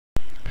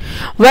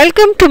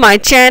Welcome to my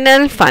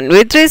channel Fun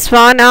with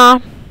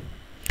Rizwana.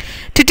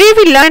 Today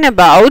we learn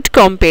about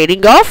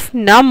comparing of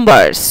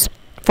numbers.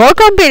 For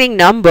comparing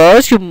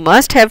numbers, you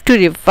must have to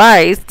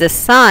revise the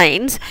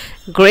signs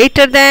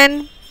greater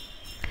than,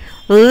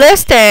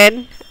 less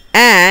than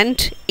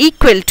and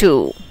equal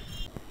to.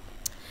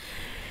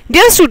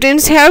 Dear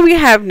students, here we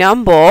have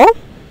number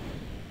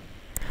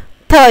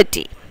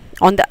 30.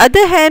 On the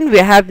other hand, we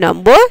have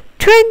number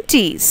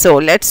 20. So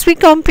let's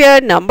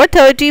compare number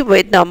 30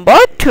 with number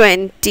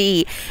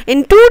 20.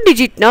 In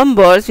two-digit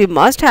numbers, we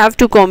must have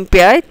to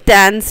compare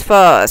tens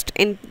first.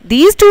 In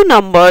these two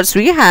numbers,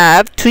 we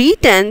have 3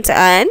 tens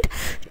and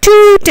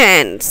 2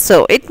 tens.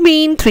 So it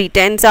means 3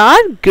 tens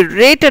are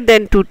greater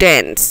than 2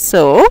 tens.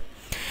 So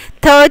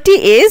 30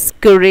 is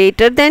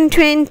greater than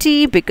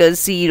 20 because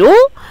 0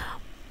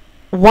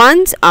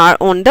 ones are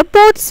on the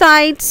both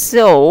sides.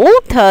 So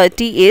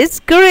 30 is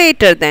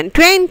greater than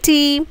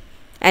 20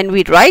 and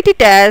we write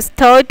it as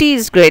 30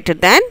 is greater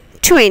than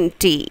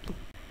 20.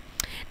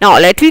 Now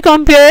let me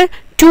compare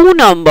two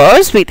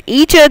numbers with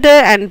each other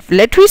and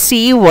let me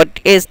see what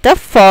is the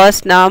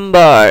first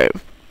number.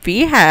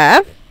 We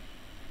have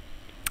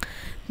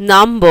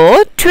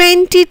number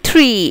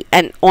 23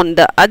 and on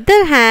the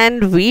other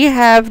hand we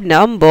have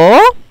number,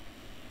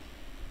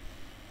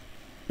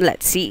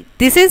 let's see,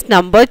 this is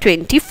number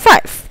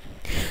 25.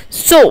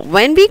 So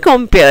when we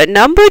compare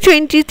number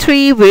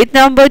 23 with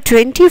number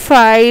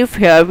 25,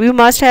 here we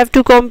must have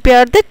to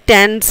compare the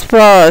tens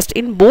first.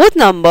 In both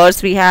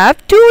numbers we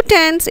have 2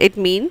 tens. It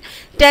means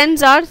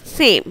tens are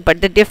same,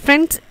 but the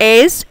difference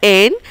is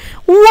in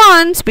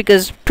ones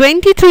because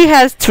 23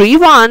 has 3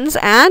 ones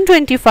and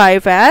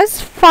 25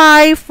 has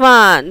 5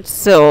 ones.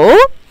 So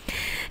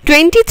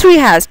 23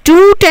 has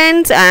 2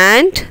 tens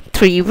and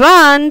 3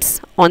 ones.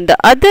 On the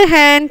other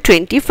hand,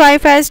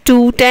 25 has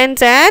 2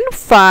 tens and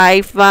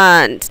 5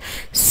 ones.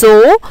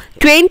 So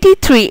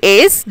 23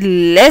 is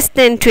less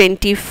than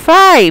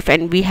 25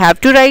 and we have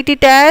to write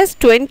it as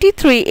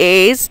 23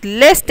 is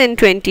less than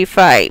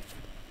 25.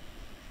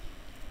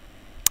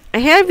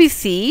 Here we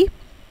see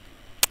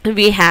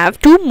we have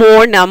two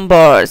more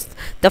numbers.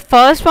 The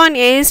first one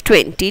is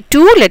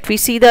 22. Let me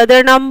see the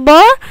other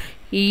number.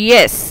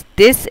 Yes,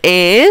 this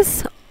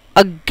is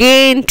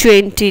again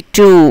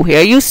 22.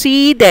 Here you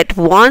see that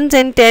ones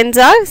and tens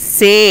are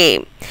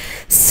same.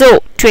 So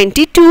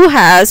 22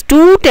 has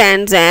 2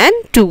 tens and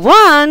 2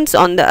 ones.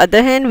 On the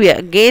other hand, we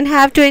again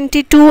have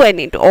 22 and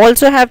it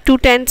also have 2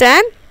 tens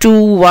and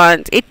 2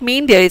 ones. It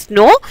means there is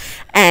no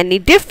any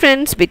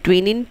difference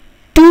between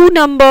two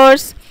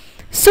numbers.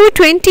 So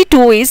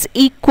 22 is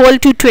equal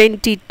to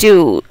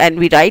 22 and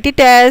we write it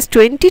as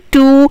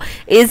 22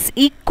 is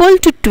equal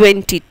to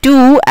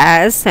 22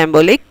 as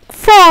symbolic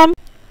form.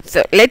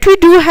 So let me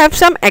have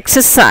some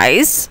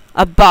exercise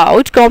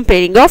about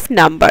comparing of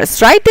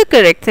numbers. Write the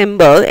correct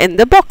symbol in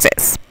the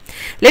boxes.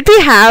 Let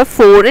me have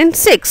 4 and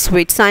 6.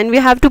 Which sign we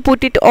have to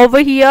put it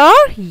over here?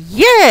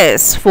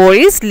 Yes, 4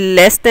 is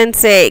less than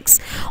 6.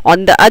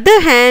 On the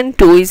other hand,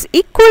 2 is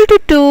equal to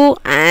 2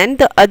 and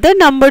the other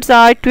numbers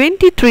are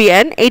 23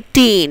 and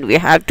 18. We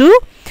have to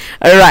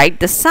write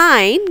the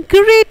sign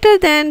greater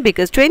than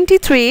because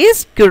 23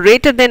 is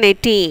greater than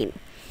 18.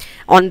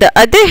 On the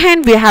other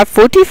hand, we have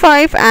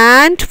 45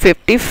 and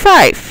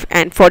 55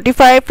 and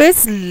 45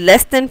 is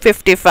less than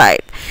 55.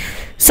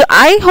 So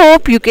I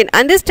hope you can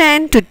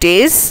understand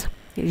today's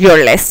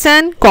your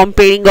lesson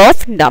comparing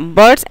of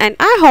numbers and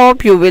I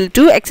hope you will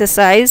do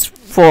exercise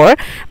for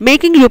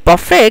making you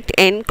perfect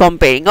in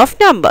comparing of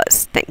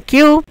numbers. Thank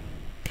you.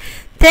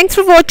 Thanks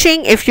for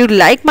watching. If you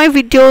like my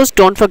videos,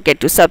 don't forget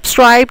to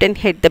subscribe and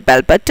hit the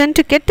bell button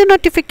to get the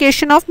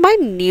notification of my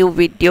new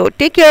video.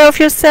 Take care of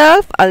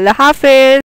yourself. Allah Hafiz.